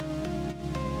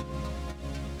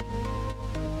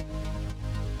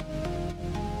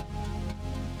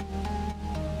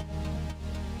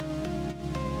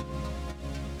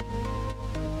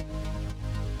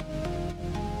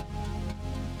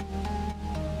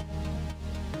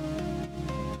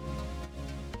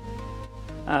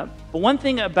But one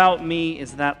thing about me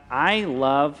is that I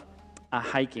love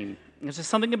hiking. There's just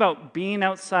something about being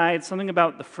outside, something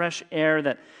about the fresh air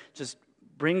that just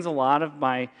brings a lot of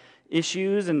my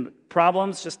issues and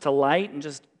problems just to light and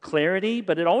just clarity,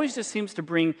 but it always just seems to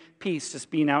bring peace just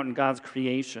being out in God's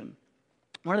creation.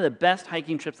 One of the best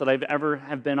hiking trips that I've ever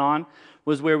have been on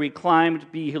was where we climbed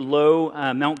below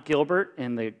Mount Gilbert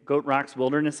in the Goat Rocks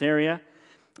Wilderness area,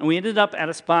 and we ended up at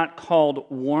a spot called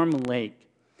Warm Lake.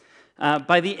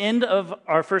 By the end of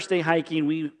our first day hiking,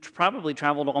 we probably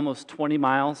traveled almost 20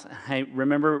 miles. I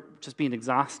remember just being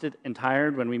exhausted and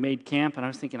tired when we made camp, and I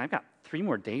was thinking, I've got 3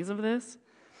 more days of this?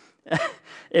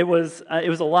 It was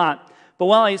a lot. But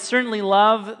while I certainly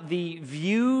love the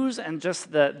views and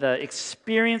just the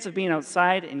experience of being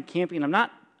outside and camping, I'm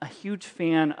not a huge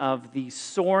fan of the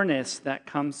soreness that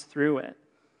comes through it.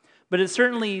 But it's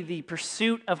certainly the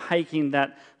pursuit of hiking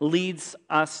that leads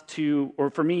us to, or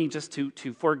for me, just to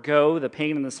forego the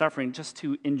pain and the suffering, just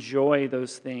to enjoy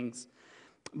those things.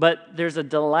 But there's a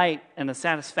delight and a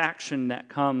satisfaction that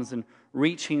comes in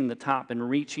reaching the top and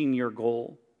reaching your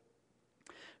goal.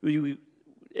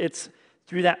 It's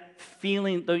through that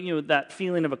feeling, that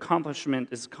feeling of accomplishment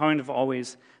is kind of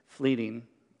always fleeting.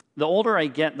 The older I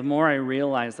get, the more I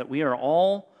realize that we are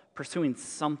all pursuing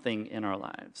something in our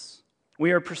lives.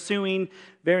 We are pursuing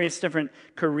various different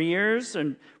careers,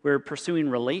 and we're pursuing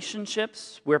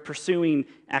relationships, we're pursuing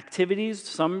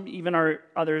activities,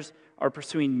 others are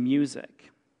pursuing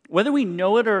music. Whether we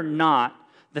know it or not,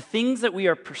 the things that we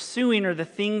are pursuing are the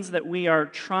things that we are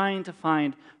trying to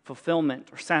find fulfillment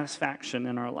or satisfaction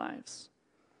in our lives.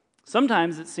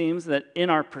 Sometimes it seems that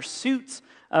in our pursuits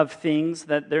of things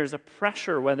that there's a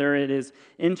pressure, whether it is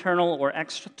internal or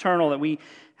external, that we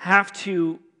have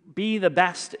to be the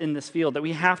best in this field, that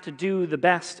we have to do the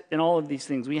best in all of these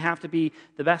things. We have to be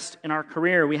the best in our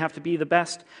career. We have to be the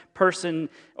best person,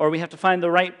 or we have to find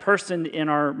the right person in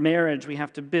our marriage. We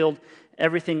have to build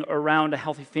everything around a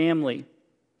healthy family.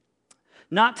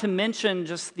 Not to mention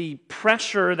just the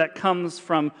pressure that comes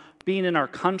from being in our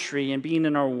country and being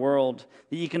in our world,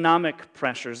 the economic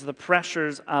pressures, the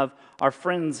pressures of our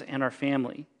friends and our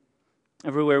family.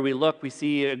 Everywhere we look, we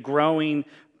see a growing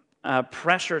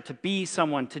pressure to be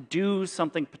someone, to do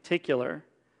something particular,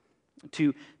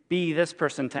 to be this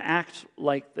person, to act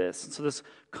like this. And so this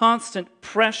constant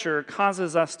pressure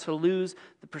causes us to lose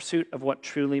the pursuit of what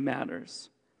truly matters.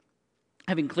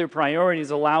 Having clear priorities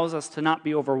allows us to not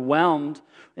be overwhelmed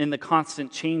in the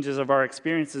constant changes of our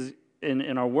experiences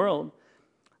in our world.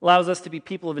 Allows us to be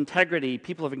people of integrity,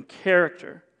 people of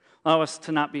character. Allow us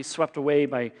to not be swept away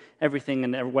by everything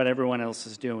and what everyone else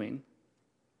is doing.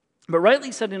 But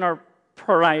rightly setting our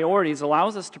priorities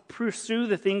allows us to pursue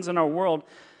the things in our world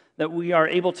that we are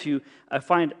able to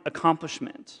find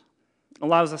accomplishment.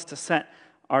 Allows us to set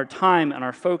our time and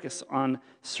our focus on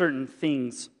certain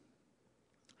things.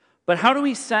 But how do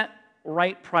we set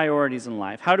right priorities in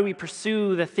life? How do we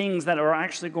pursue the things that are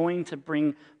actually going to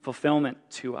bring fulfillment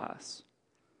to us?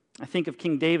 I think of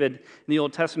King David in the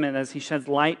Old Testament as he sheds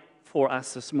light for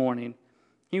us this morning.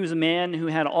 He was a man who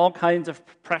had all kinds of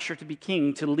pressure to be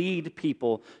king, to lead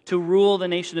people, to rule the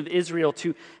nation of Israel,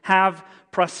 to have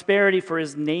prosperity for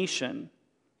his nation.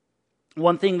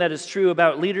 One thing that is true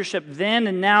about leadership then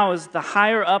and now is the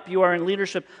higher up you are in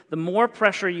leadership, the more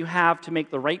pressure you have to make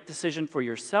the right decision for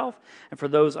yourself and for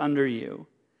those under you.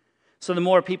 So the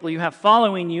more people you have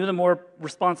following you, the more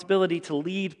responsibility to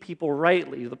lead people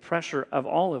rightly, the pressure of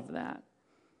all of that.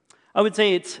 I would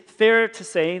say it's fair to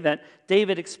say that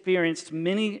David experienced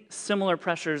many similar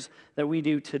pressures that we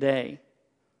do today.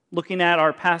 Looking at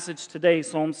our passage today,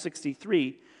 Psalm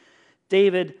 63,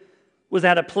 David was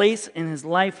at a place in his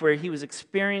life where he was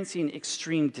experiencing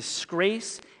extreme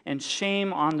disgrace and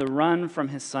shame on the run from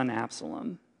his son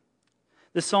Absalom.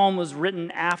 The psalm was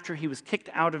written after he was kicked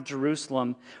out of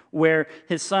Jerusalem, where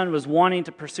his son was wanting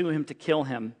to pursue him to kill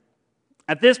him.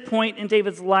 At this point in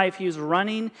David's life, he is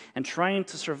running and trying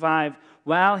to survive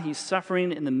while he's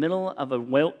suffering in the middle of a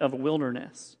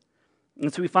wilderness.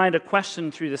 And so we find a question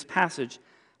through this passage: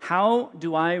 how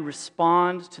do I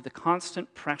respond to the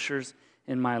constant pressures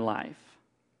in my life?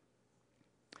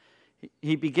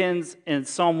 He begins in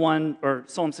Psalm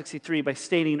 63 by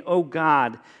stating, "O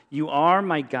God, you are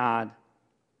my God."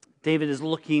 David is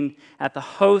looking at the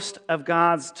host of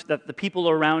gods that the people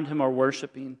around him are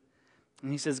worshiping.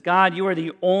 And he says, God, you are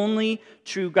the only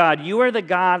true God. You are the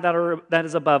God that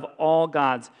is above all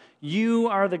gods. You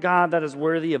are the God that is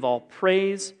worthy of all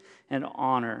praise and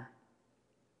honor.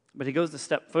 But he goes a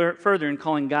step further in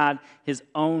calling God his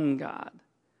own God,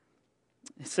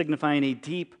 signifying a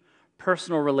deep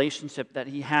personal relationship that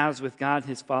he has with God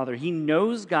his Father. He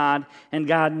knows God, and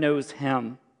God knows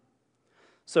him.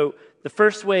 So the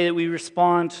first way that we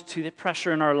respond to the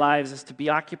pressure in our lives is to be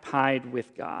occupied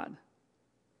with God,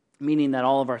 meaning that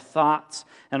all of our thoughts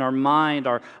and our mind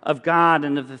are of God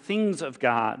and of the things of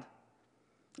God.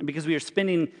 And because we are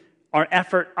spending our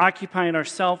effort occupying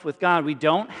ourselves with God, we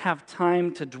don't have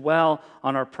time to dwell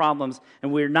on our problems,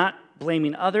 and we're not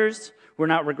blaming others, we're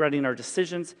not regretting our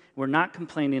decisions, we're not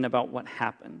complaining about what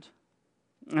happened.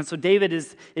 And so David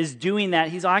is doing that.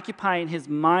 He's occupying his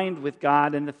mind with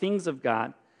God and the things of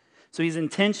God. So he's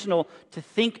intentional to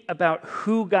think about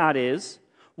who God is,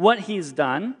 what he's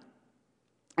done,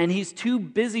 and he's too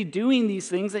busy doing these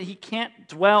things that he can't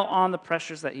dwell on the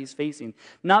pressures that he's facing.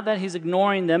 Not that he's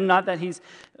ignoring them, not that he's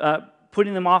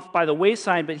putting them off by the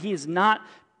wayside, but he is not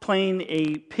playing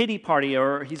a pity party,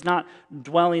 or he's not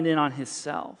dwelling in on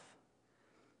himself.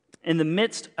 In the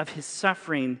midst of his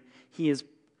suffering, he's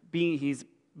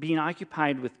being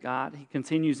occupied with God. He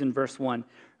continues in verse 1,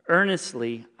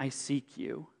 "Earnestly I seek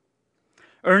you."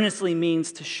 Earnestly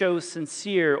means to show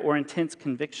sincere or intense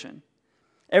conviction.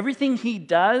 Everything he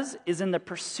does is in the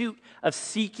pursuit of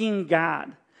seeking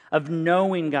God, of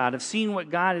knowing God, of seeing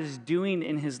what God is doing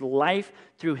in his life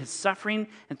through his suffering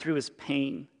and through his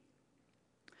pain.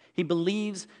 He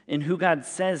believes in who God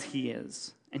says he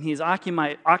is, and he is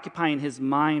occupying his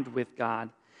mind with God.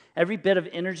 Every bit of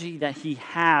energy that he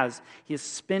is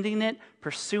spending it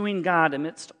pursuing God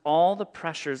amidst all the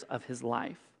pressures of his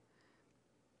life.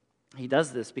 He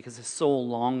does this because his soul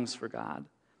longs for God.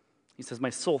 He says, "My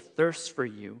soul thirsts for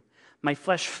you. My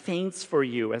flesh faints for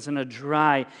you, as in a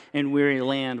dry and weary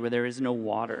land where there is no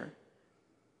water."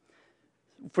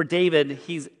 For David,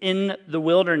 he's in the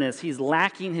wilderness. He's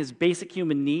lacking his basic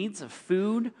human needs of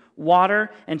food, water,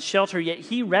 and shelter, yet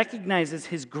he recognizes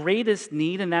his greatest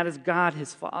need, and that is God,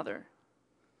 his Father.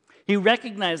 He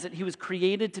recognized that he was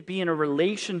created to be in a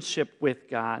relationship with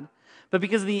God, but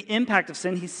because of the impact of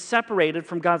sin, he's separated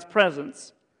from God's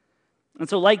presence. And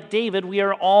so, like David, we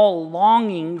are all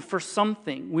longing for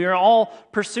something. We are all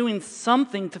pursuing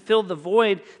something to fill the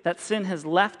void that sin has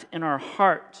left in our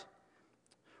heart.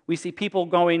 We see people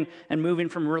going and moving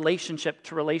from relationship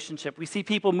to relationship. We see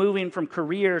people moving from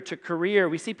career to career.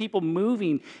 We see people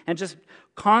moving and just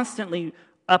constantly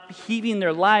upheaving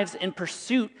their lives in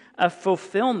pursuit of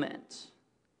fulfillment.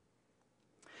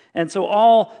 And so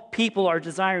all people are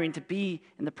desiring to be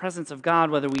in the presence of God,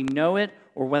 whether we know it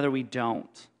or whether we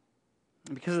don't.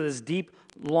 And because of this deep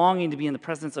longing to be in the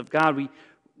presence of God,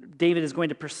 David is going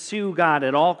to pursue God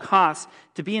at all costs,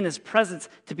 to be in his presence,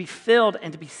 to be filled,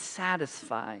 and to be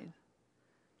satisfied.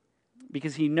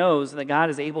 Because he knows that God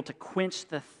is able to quench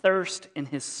the thirst in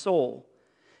his soul.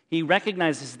 He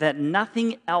recognizes that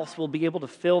nothing else will be able to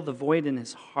fill the void in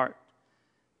his heart.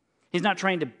 He's not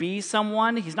trying to be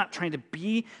someone. He's not trying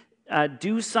to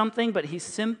do something, but he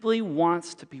simply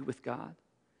wants to be with God.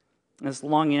 And this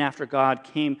longing after God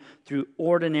came through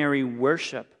ordinary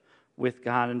worship with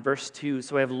God. In verse 2,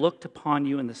 "So I have looked upon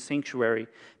you in the sanctuary,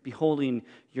 beholding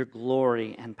your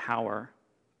glory and power."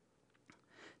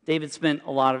 David spent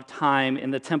a lot of time in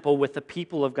the temple with the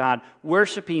people of God,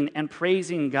 worshiping and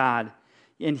praising God.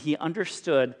 And he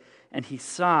understood and he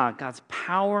saw God's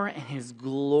power and his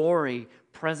glory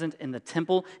present in the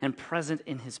temple and present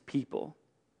in his people.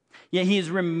 Yet he is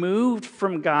removed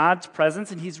from God's presence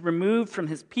and he's removed from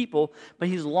his people, but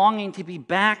he's longing to be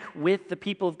back with the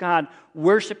people of God,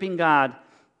 worshiping God.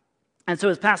 And so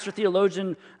as pastor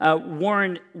theologian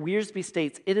Warren Wiersbe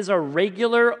states, it is a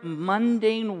regular,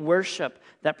 mundane worship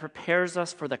that prepares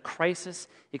us for the crisis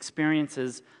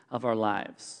experiences of our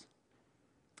lives.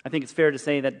 I think it's fair to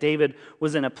say that David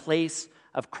was in a place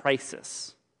of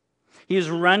crisis. He is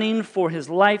running for his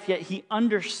life, yet he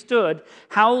understood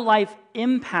how life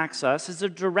impacts us as a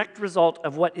direct result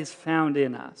of what is found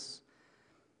in us.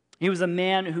 He was a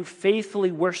man who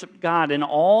faithfully worshiped God in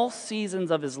all seasons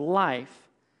of his life.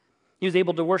 He was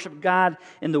able to worship God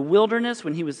in the wilderness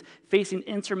when he was facing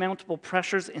insurmountable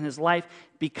pressures in his life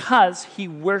because he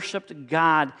worshiped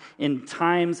God in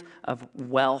times of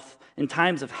wealth, in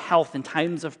times of health, in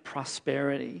times of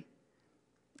prosperity.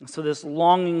 So this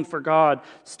longing for God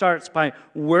starts by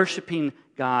worshiping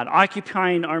God,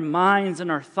 occupying our minds and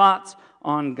our thoughts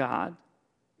on God.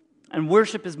 And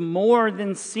worship is more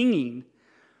than singing.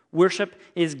 Worship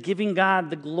is giving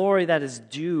God the glory that is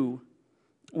due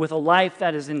with a life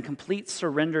that is in complete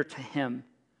surrender to Him.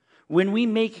 When we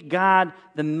make God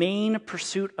the main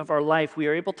pursuit of our life, we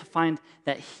are able to find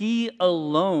that He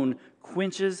alone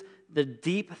quenches the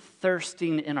deep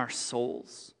thirsting in our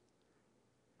souls.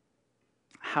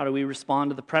 How do we respond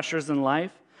to the pressures in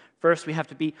life? First, we have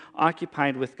to be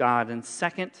occupied with God. And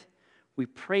second, we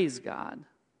praise God.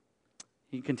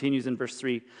 He continues in verse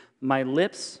 3, "My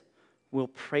lips will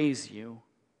praise you."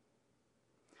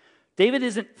 David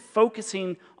isn't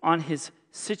focusing on his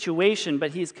situation,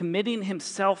 but he's committing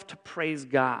himself to praise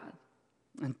God.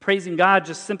 And praising God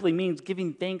just simply means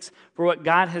giving thanks for what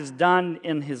God has done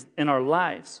in our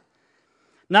lives.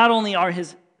 Not only are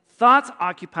his thoughts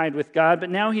occupied with God, but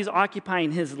now he's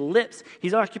occupying his lips.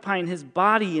 He's occupying his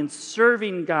body in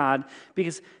serving God,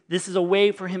 because this is a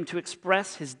way for him to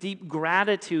express his deep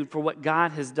gratitude for what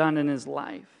God has done in his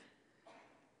life.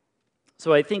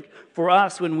 So I think for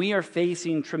us, when we are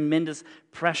facing tremendous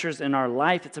pressures in our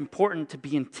life, it's important to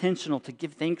be intentional, to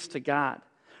give thanks to God,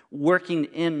 working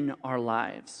in our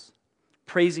lives.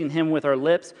 Praising him with our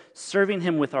lips, serving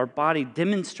him with our body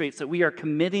demonstrates that we are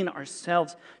committing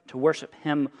ourselves to worship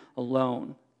him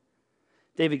alone.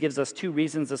 David gives us two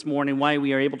reasons this morning why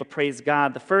we are able to praise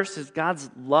God. The first is God's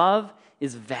love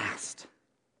is vast.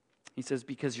 He says,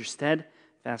 because your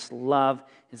steadfast love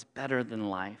is better than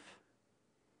life.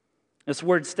 This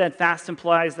word steadfast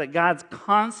implies that God's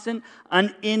constant,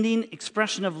 unending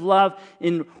expression of love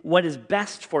in what is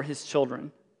best for his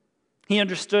children. He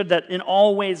understood that in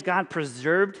all ways God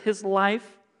preserved his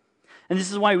life. And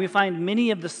this is why we find many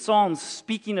of the Psalms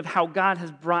speaking of how God has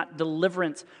brought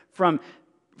deliverance from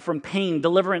pain,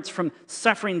 deliverance from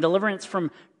suffering, deliverance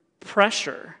from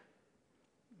pressure.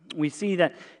 We see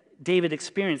that David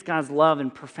experienced God's love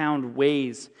in profound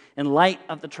ways in light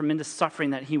of the tremendous suffering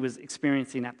that he was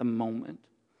experiencing at the moment.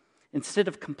 Instead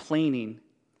of complaining,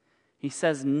 he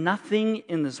says, nothing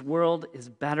in this world is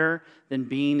better than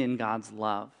being in God's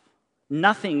love.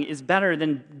 Nothing is better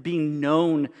than being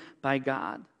known by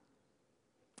God.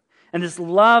 And this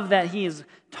love that he is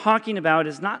talking about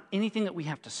is not anything that we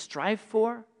have to strive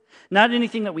for, not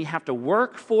anything that we have to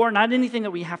work for, not anything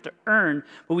that we have to earn,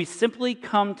 but we simply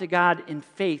come to God in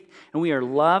faith, and we are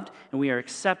loved and we are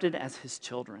accepted as his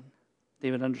children.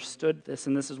 David understood this,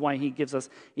 and this is why he gives us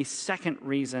a second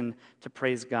reason to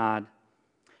praise God,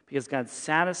 because God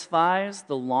satisfies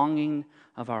the longing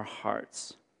of our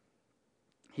hearts.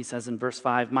 He says in verse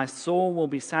 5, my soul will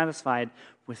be satisfied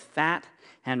with fat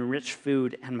and rich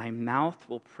food, and my mouth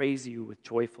will praise you with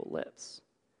joyful lips.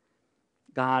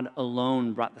 God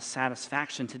alone brought the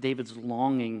satisfaction to David's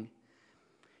longing.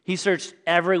 He searched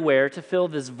everywhere to fill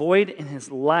this void in his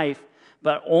life,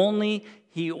 but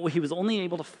he was only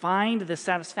able to find the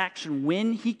satisfaction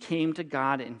when he came to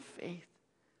God in faith.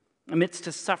 Amidst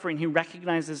his suffering, he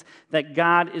recognizes that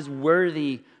God is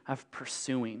worthy of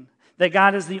pursuing, that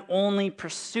God is the only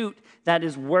pursuit that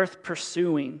is worth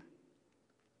pursuing.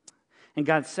 And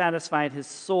God satisfied his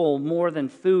soul more than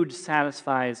food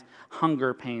satisfies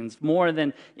hunger pains, more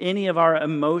than any of our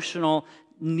emotional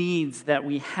needs that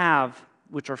we have,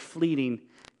 which are fleeting.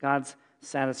 God's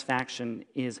satisfaction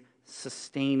is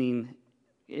sustaining,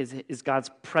 is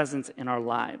God's presence in our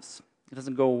lives. It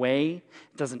doesn't go away,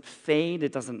 it doesn't fade,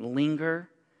 it doesn't linger,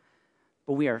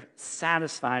 but we are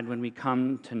satisfied when we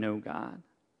come to know God.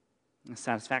 And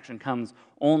satisfaction comes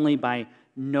only by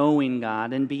knowing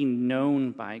God and being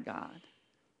known by God.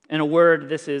 In a word,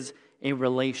 this is a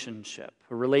relationship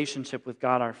with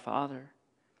God our Father.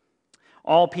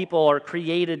 All people are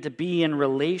created to be in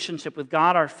relationship with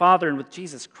God our Father and with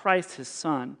Jesus Christ, his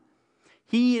Son.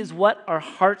 He is what our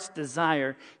hearts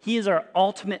desire. He is our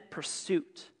ultimate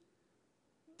pursuit.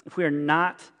 If we are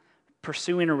not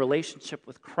pursuing a relationship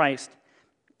with Christ,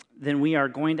 then we are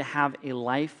going to have a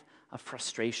life of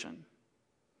frustration.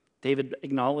 David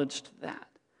acknowledged that.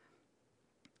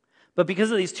 But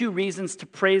because of these two reasons to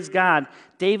praise God,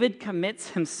 David commits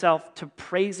himself to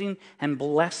praising and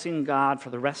blessing God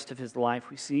for the rest of his life.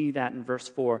 We see that in verse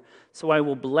 4. So I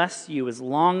will bless you as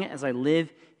long as I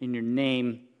live in your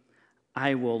name.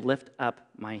 I will lift up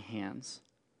my hands.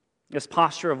 This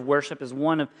posture of worship is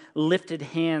one of lifted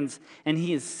hands, and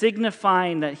he is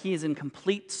signifying that he is in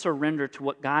complete surrender to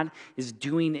what God is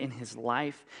doing in his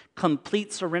life,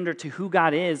 complete surrender to who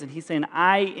God is, and he's saying,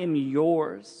 I am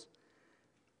yours.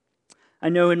 I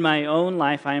know in my own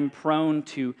life I am prone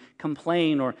to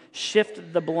complain or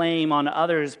shift the blame on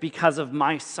others because of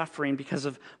my suffering, because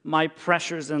of my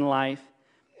pressures in life.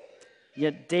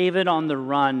 Yet David on the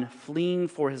run, fleeing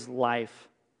for his life,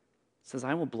 says,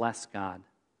 I will bless God.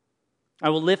 I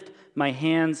will lift my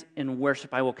hands in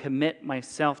worship. I will commit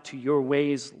myself to your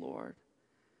ways, Lord.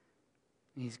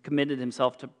 He's committed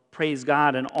himself to praise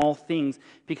God in all things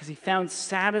because he found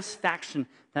satisfaction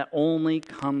that only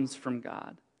comes from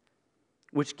God,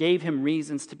 which gave him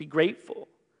reasons to be grateful,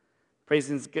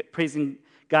 praising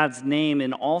God's name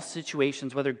in all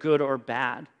situations, whether good or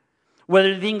bad.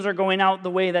 Whether things are going out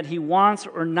the way that he wants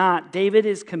or not, David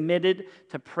is committed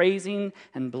to praising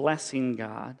and blessing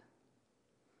God.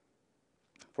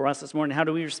 For us this morning, how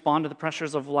do we respond to the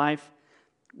pressures of life?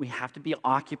 We have to be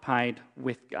occupied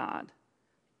with God.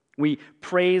 We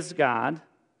praise God,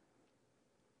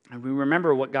 and we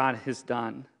remember what God has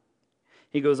done.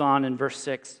 He goes on in verse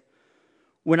 6,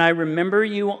 "When I remember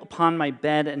you upon my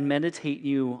bed and meditate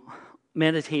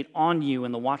on you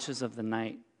in the watches of the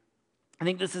night." I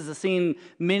think this is a scene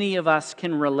many of us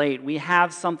can relate. We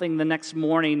have something the next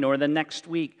morning or the next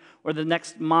week or the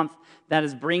next month that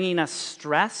is bringing us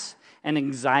stress and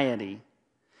anxiety.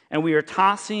 And we are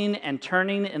tossing and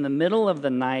turning in the middle of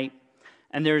the night,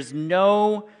 and there's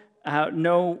no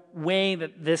way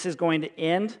that this is going to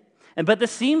end. But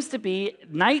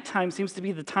nighttime seems to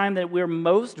be the time that we're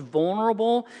most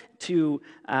vulnerable to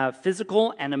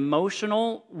physical and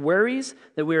emotional worries,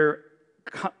 that we're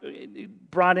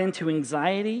brought into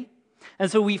anxiety.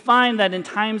 And so we find that in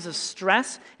times of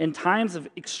stress, in times of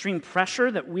extreme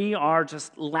pressure, that we are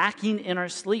just lacking in our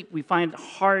sleep. We find it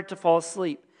hard to fall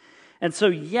asleep. And so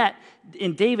yet,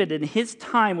 in David, in his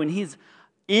time, when he's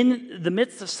in the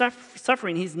midst of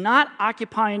suffering, he's not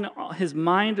occupying his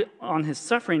mind on his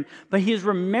suffering, but he is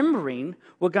remembering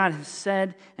what God has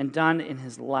said and done in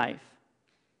his life.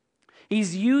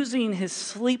 He's using his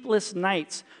sleepless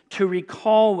nights to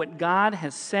recall what God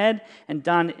has said and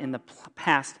done in the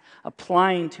past,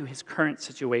 applying to his current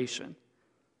situation.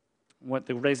 What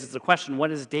raises the question,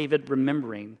 what is David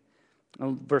remembering?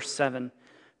 Verse 7,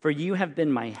 "For you have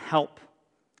been my help,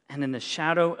 and in the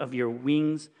shadow of your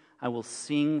wings I will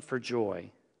sing for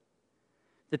joy."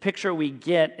 The picture we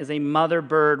get is a mother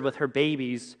bird with her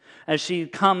babies as she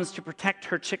comes to protect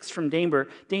her chicks from danger.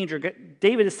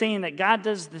 David is saying that God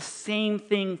does the same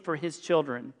thing for his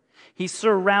children. He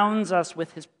surrounds us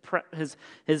with his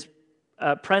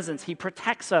presence. He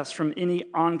protects us from any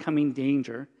oncoming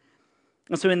danger.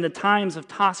 And so in the times of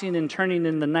tossing and turning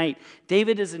in the night,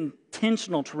 David is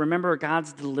intentional to remember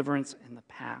God's deliverance in the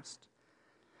past.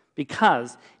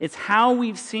 Because it's how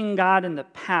we've seen God in the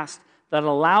past that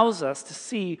allows us to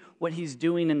see what he's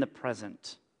doing in the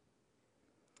present.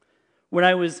 When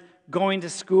I was going to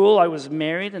school, I was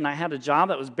married, and I had a job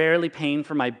that was barely paying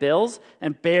for my bills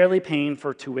and barely paying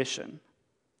for tuition.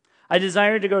 I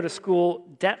desired to go to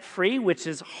school debt-free, which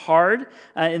is hard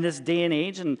in this day and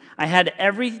age, and I had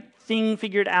everything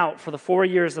figured out for the 4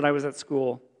 years that I was at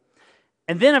school.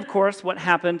 And then, of course, what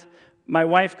happened? My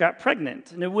wife got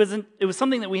pregnant, and it was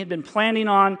something that we had been planning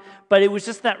on, but it was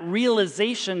just that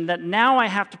realization that now I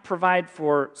have to provide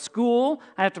for school,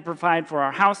 I have to provide for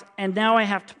our house, and now I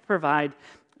have to provide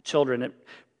children.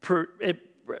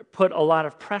 It put a lot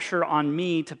of pressure on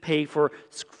me to pay for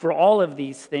all of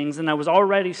these things, and I was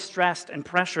already stressed and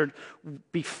pressured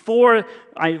before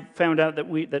I found out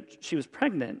that she was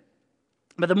pregnant.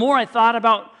 But the more I thought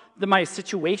about my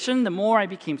situation, the more I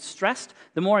became stressed,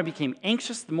 the more I became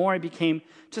anxious, the more I became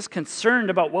just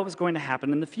concerned about what was going to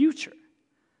happen in the future.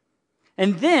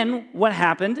 And then what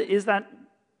happened is that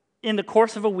in the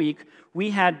course of a week, we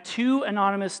had 2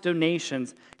 anonymous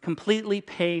donations completely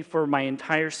pay for my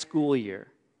entire school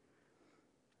year.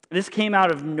 This came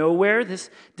out of nowhere. This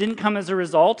didn't come as a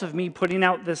result of me putting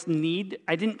out this need.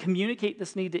 I didn't communicate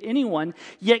this need to anyone.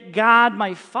 Yet God,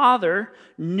 my Father,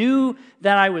 knew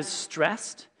that I was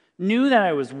stressed, knew that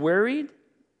I was worried,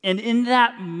 and in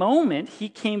that moment, he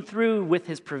came through with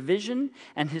his provision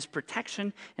and his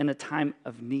protection in a time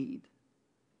of need.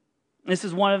 This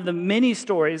is one of the many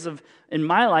stories in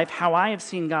my life how I have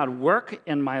seen God work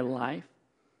in my life.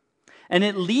 And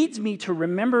it leads me to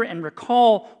remember and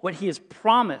recall what he has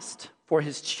promised for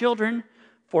his children,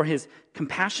 for his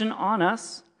compassion on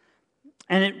us.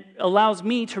 And it allows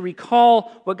me to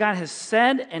recall what God has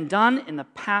said and done in the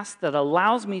past that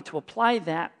allows me to apply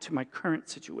that to my current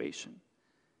situation.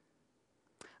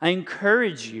 I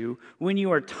encourage you, when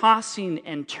you are tossing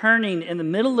and turning in the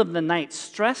middle of the night,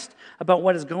 stressed about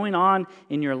what is going on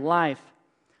in your life,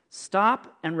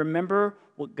 stop and remember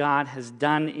what God has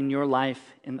done in your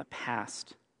life in the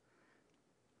past.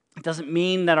 It doesn't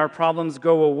mean that our problems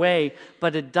go away,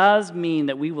 but it does mean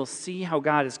that we will see how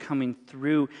God is coming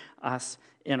through us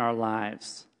in our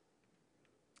lives.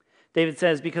 David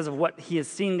says, because of what he has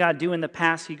seen God do in the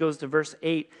past, he goes to verse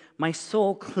 8, "My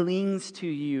soul clings to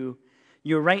you.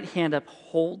 Your right hand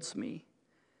upholds me."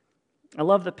 I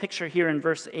love the picture here in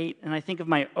verse 8, and I think of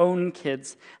my own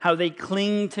kids, how they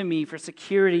cling to me for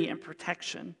security and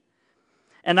protection.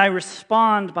 And I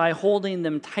respond by holding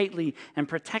them tightly and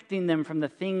protecting them from the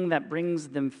thing that brings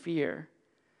them fear.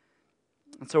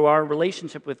 And so our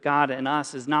relationship with God and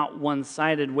us is not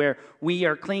one-sided, where we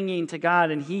are clinging to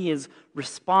God and he is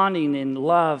responding in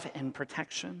love and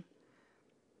protection.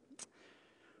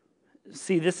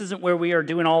 See, this isn't where we are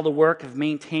doing all the work of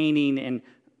maintaining and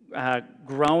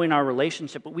growing our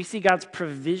relationship, but we see God's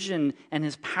provision and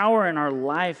his power in our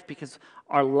life because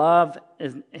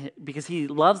he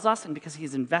loves us and because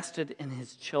he's invested in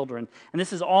his children. And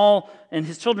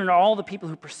his children are all the people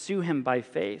who pursue him by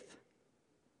faith.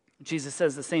 Jesus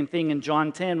says the same thing in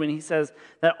John 10 when he says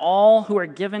that all who are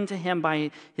given to him by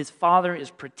his Father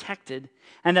is protected,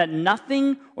 and that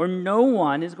nothing or no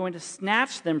one is going to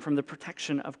snatch them from the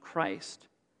protection of Christ.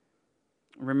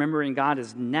 Remembering God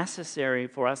is necessary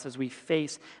for us as we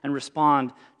face and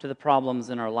respond to the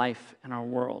problems in our life and our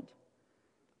world.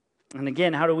 And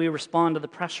again, how do we respond to the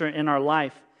pressure in our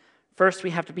life? First,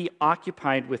 we have to be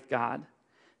occupied with God.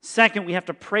 Second, we have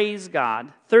to praise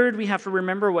God. Third, we have to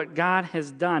remember what God has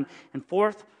done. And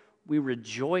fourth, we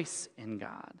rejoice in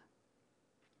God.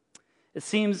 It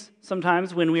seems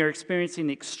sometimes when we are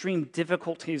experiencing extreme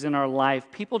difficulties in our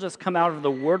life, people just come out of the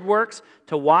woodworks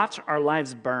to watch our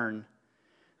lives burn.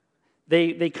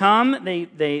 They come,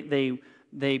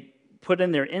 they put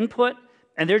in their input,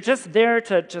 and they're just there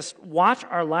to just watch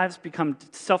our lives become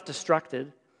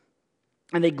self-destructed.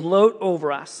 And they gloat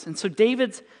over us. And so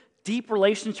David's deep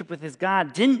relationship with his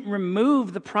God didn't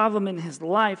remove the problem in his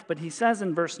life, but he says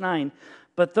in verse 9,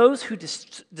 "But those who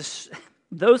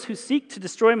seek to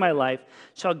destroy my life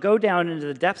shall go down into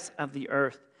the depths of the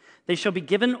earth. They shall be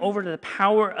given over to the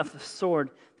power of the sword.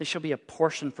 They shall be a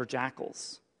portion for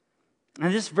jackals."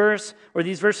 And this verse, or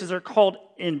these verses, are called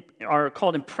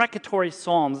imprecatory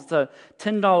psalms. It's a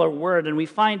 $10 word, and we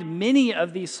find many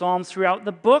of these psalms throughout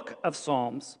the book of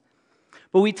Psalms.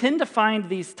 But we tend to find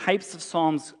these types of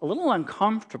psalms a little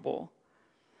uncomfortable,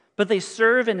 but they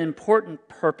serve an important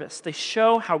purpose. They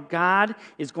show how God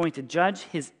is going to judge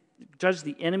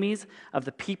the enemies of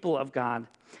the people of God.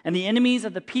 And the enemies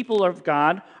of the people of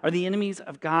God are the enemies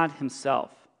of God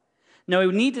himself. Now,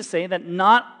 we need to say that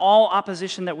not all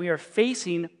opposition that we are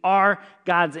facing are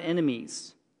God's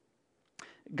enemies.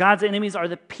 God's enemies are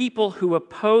the people who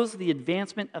oppose the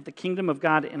advancement of the kingdom of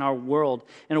God in our world.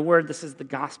 In a word, this is the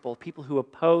gospel, people who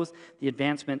oppose the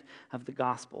advancement of the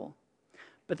gospel.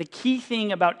 But the key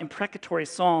thing about imprecatory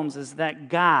psalms is that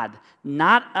God,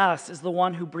 not us, is the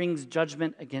one who brings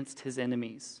judgment against his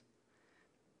enemies.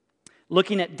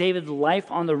 Looking at David's life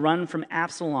on the run from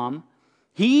Absalom,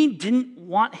 he didn't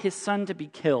want his son to be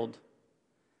killed.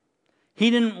 He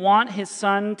didn't want his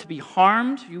son to be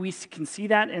harmed. We can see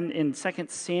that in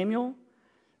 2 Samuel.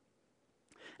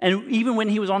 And even when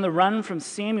he was on the run from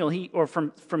Samuel,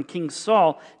 from King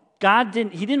Saul,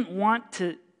 he didn't want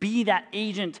to be that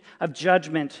agent of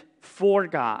judgment for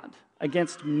God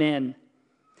against men.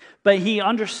 But he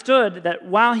understood that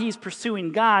while he's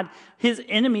pursuing God, his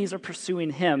enemies are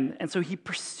pursuing him. And so he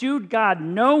pursued God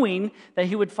knowing that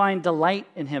he would find delight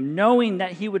in him, knowing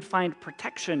that he would find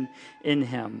protection in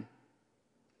him.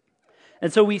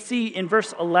 And so we see in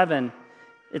verse 11,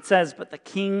 it says, "But the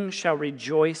king shall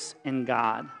rejoice in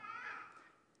God."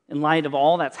 In light of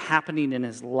all that's happening in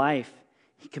his life,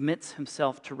 he commits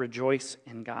himself to rejoice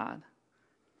in God.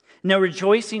 Now,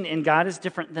 rejoicing in God is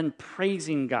different than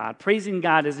praising God. Praising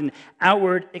God is an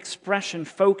outward expression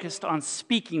focused on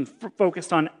speaking,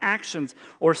 focused on actions,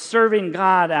 or serving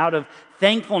God out of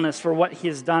thankfulness for what he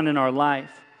has done in our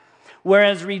life.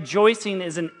 Whereas rejoicing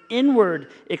is an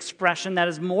inward expression that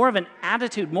is more of an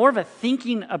attitude, more of a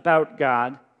thinking about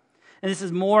God. And this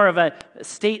is more of a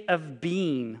state of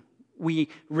being. We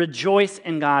rejoice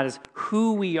in God as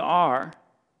who we are.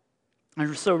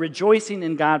 And so rejoicing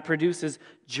in God produces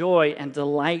joy and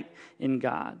delight in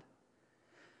God.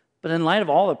 But in light of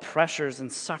all the pressures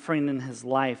and suffering in his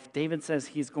life, David says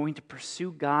he's going to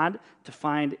pursue God to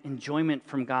find enjoyment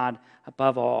from God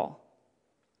above all.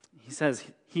 He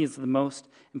says he is the most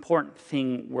important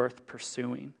thing worth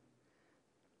pursuing.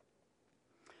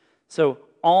 So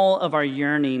all of our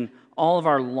yearning, all of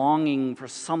our longing for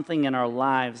something in our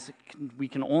lives, we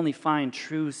can only find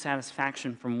true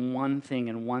satisfaction from one thing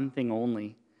and one thing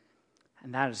only,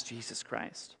 and that is Jesus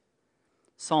Christ.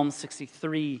 Psalm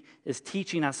 63 is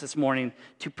teaching us this morning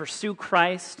to pursue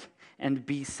Christ and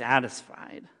be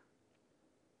satisfied.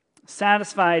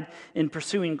 Satisfied in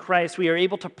pursuing Christ, we are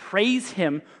able to praise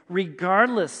him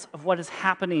regardless of what is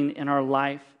happening in our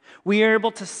life. We are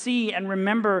able to see and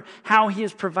remember how he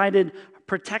has provided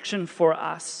protection for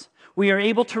us. We are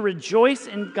able to rejoice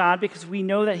in God because we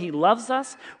know that he loves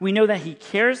us. We know that he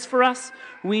cares for us.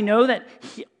 We know that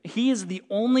he is the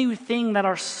only thing that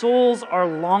our souls are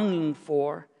longing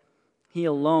for. He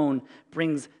alone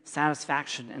brings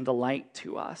satisfaction and delight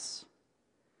to us.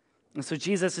 And so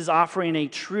Jesus is offering a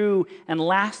true and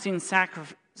lasting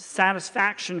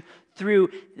satisfaction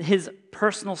through his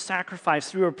personal sacrifice,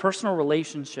 through a personal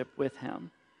relationship with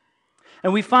him.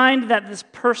 And we find that this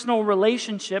personal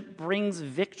relationship brings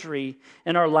victory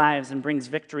in our lives and brings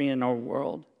victory in our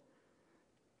world.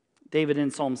 David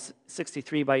in Psalm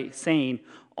 63 by saying,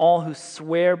 "All who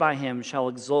swear by him shall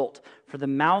exult, for the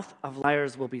mouth of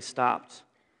liars will be stopped."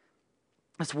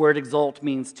 This word exult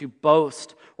means to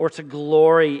boast or to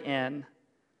glory in.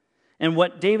 And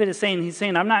what David is saying, he's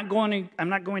saying, I'm not going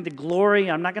to glory,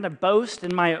 I'm not going to boast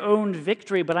in my own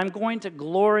victory, but I'm going to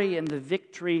glory in the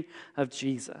victory of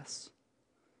Jesus.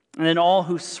 And then all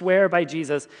who swear by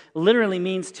Jesus literally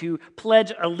means to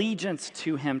pledge allegiance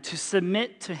to him, to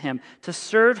submit to him, to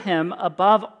serve him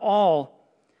above all.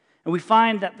 And we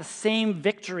find that the same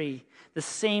victory, the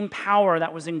same power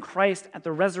that was in Christ at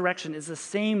the resurrection is the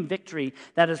same victory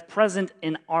that is present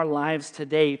in our lives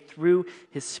today through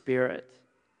his Spirit.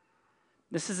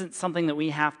 This isn't something that we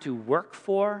have to work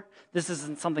for. This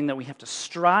isn't something that we have to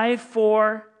strive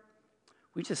for.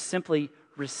 We just simply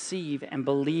receive and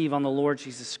believe on the Lord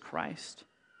Jesus Christ.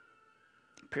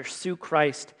 Pursue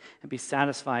Christ and be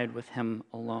satisfied with him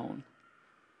alone.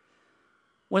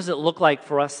 What does it look like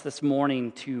for us this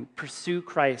morning to pursue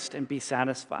Christ and be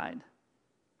satisfied?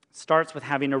 It starts with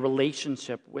having a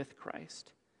relationship with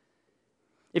Christ.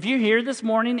 If you're here this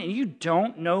morning and you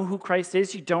don't know who Christ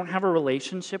is, you don't have a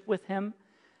relationship with him,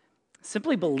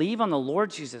 simply believe on the Lord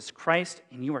Jesus Christ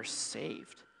and you are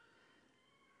saved.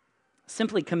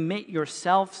 Simply commit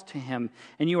yourselves to him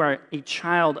and you are a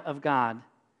child of God.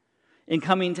 In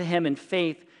coming to him in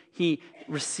faith, he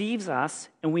receives us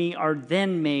and we are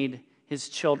then made his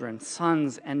children,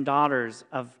 sons and daughters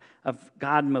of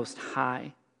God Most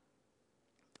High.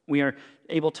 We are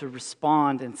able to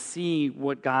respond and see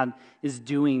what God is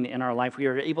doing in our life. We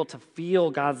are able to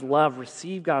feel God's love,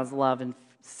 receive God's love, and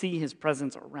see his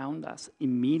presence around us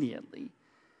immediately.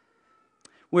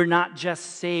 We're not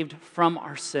just saved from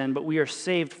our sin, but we are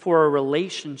saved for a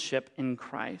relationship in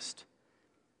Christ.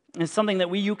 It's something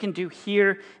that you can do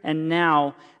here and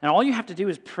now, and all you have to do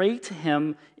is pray to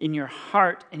him in your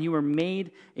heart, and you are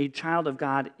made a child of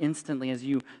God instantly as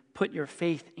you put your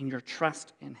faith and your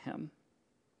trust in him.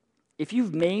 If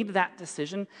you've made that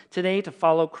decision today to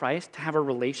follow Christ, to have a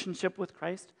relationship with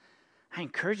Christ, I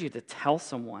encourage you to tell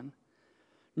someone.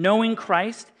 Knowing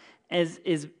Christ is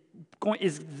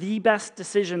the best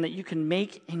decision that you can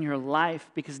make in your life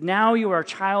because now you are a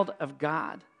child of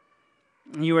God.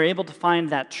 And you are able to find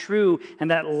that true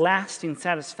and that lasting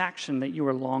satisfaction that you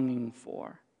are longing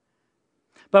for.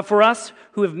 But for us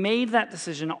who have made that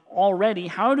decision already,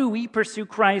 how do we pursue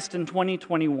Christ in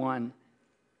 2021?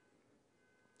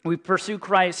 We pursue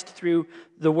Christ through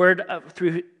the Word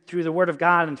of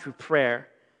God and through prayer.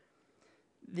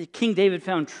 King David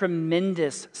found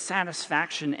tremendous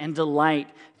satisfaction and delight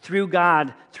through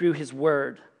God, through his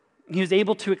Word. He was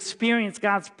able to experience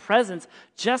God's presence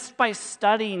just by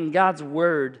studying God's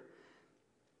Word.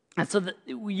 And so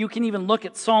you can even look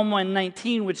at Psalm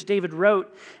 119, which David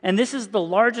wrote, and this is the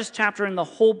largest chapter in the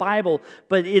whole Bible,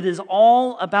 but it is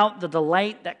all about the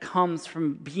delight that comes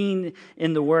from being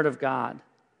in the Word of God.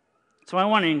 So I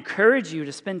want to encourage you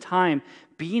to spend time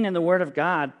being in the Word of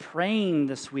God, praying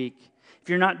this week, if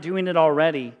you're not doing it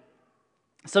already.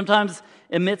 Sometimes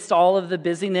amidst all of the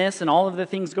busyness and all of the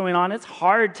things going on, it's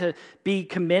hard to be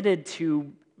committed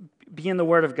to be in the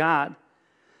Word of God.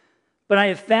 But I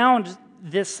have found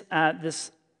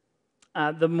the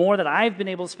more that I've been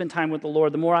able to spend time with the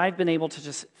Lord, the more I've been able to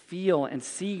just feel and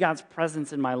see God's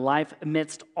presence in my life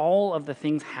amidst all of the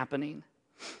things happening.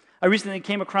 I recently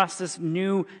came across this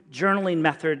new journaling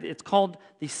method. It's called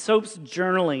the SOAPS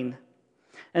journaling.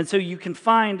 And so you can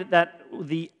find that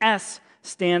the S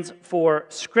stands for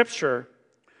Scripture,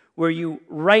 where you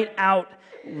write out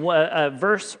a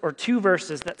verse or two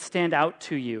verses that stand out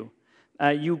to you.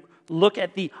 You look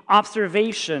at the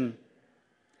observation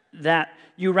that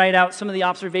you write out some of the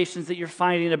observations that you're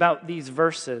finding about these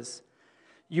verses.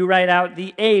 You write out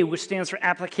the A, which stands for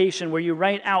application, where you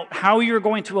write out how you're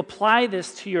going to apply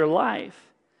this to your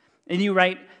life. And you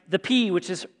write the P, which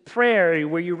is prayer,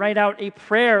 where you write out a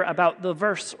prayer about the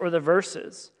verse or the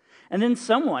verses. And then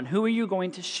someone, who are you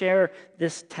going to share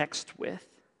this text with?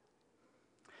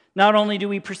 Not only do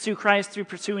we pursue Christ through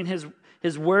pursuing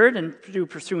his word and through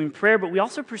pursuing prayer, but we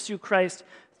also pursue Christ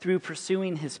through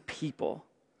pursuing his people.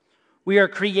 We are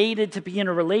created to be in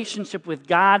a relationship with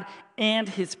God and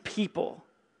his people.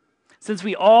 Since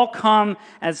we all come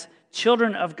as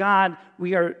children of God,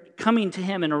 we are coming to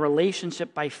him in a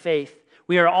relationship by faith.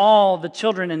 We are all the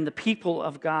children and the people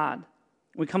of God.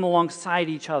 We come alongside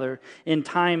each other in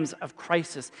times of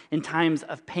crisis, in times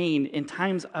of pain, in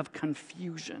times of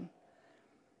confusion.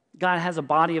 God has a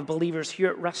body of believers here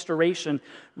at Restoration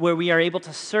where we are able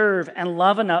to serve and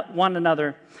love one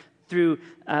another through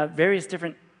various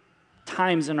different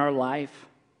times in our life.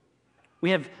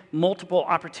 We have multiple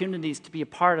opportunities to be a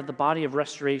part of the body of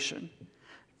restoration.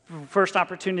 The first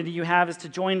opportunity you have is to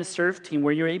join the serve team,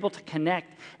 where you're able to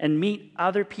connect and meet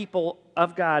other people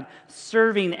of God,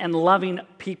 serving and loving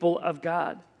people of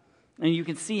God. And you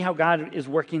can see how God is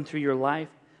working through your life.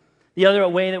 The other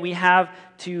way that we have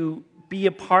to be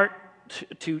a part,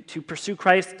 to pursue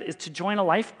Christ, is to join a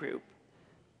life group.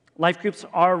 Life groups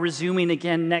are resuming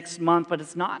again next month, but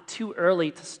it's not too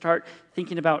early to start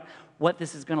thinking about what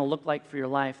this is going to look like for your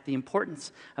life, the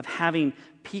importance of having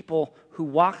people who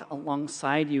walk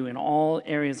alongside you in all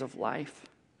areas of life.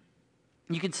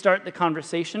 You can start the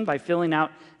conversation by filling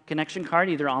out a connection card,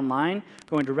 either online,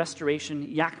 going to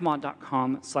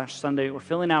restorationyakima.com/Sunday, or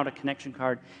filling out a connection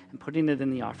card and putting it in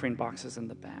the offering boxes in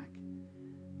the back.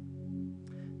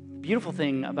 The beautiful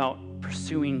thing about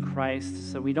pursuing Christ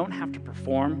is that we don't have to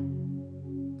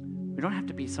perform. We don't have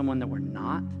to be someone that we're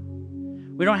not.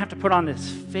 We don't have to put on this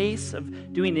face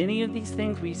of doing any of these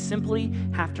things. We simply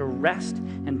have to rest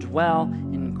and dwell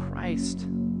in Christ.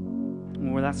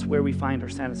 And that's where we find our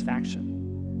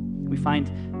satisfaction. We find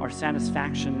our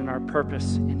satisfaction and our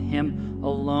purpose in Him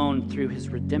alone through His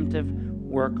redemptive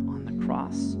work on the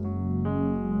cross.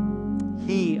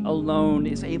 He alone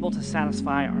is able to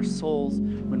satisfy our souls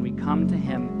when we come to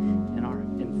Him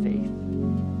in faith.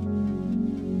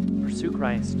 Pursue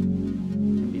Christ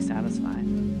and be satisfied.